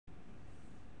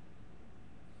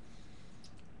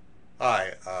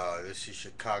Hi, this is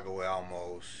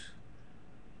CHICAGOALMOSE,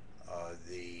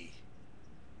 the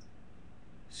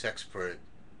sexpert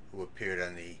who appeared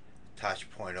on the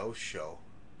TOSH.O show.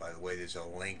 By the way, there's a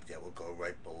link that will go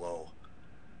right below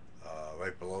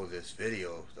this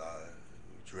video,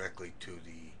 directly to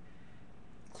the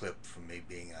clip from me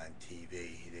being on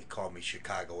TV. They call me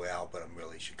Chicago Al, but I'm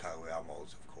really Chicago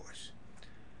Almos, of course.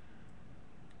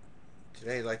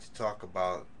 Today, I'd like to talk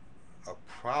about a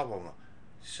problem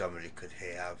somebody could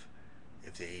have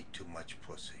if they eat too much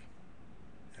pussy.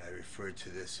 I referred to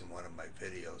this in one of my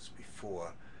videos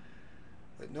before,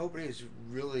 but nobody has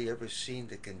really ever seen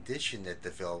the condition that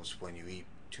develops when you eat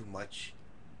too much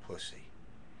pussy.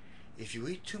 If you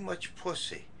eat too much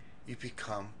pussy, you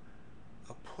become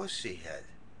a pussy head.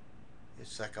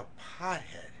 It's like a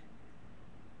pothead.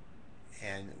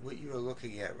 And what you're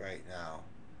looking at right now,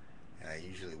 and I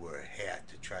usually wear a hat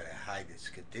to try to hide this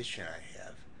condition I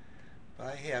have, but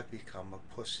I have become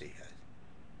a pussy head.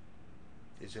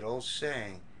 There's an old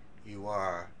saying, you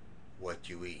are what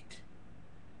you eat.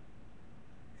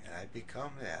 And I've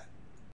become that.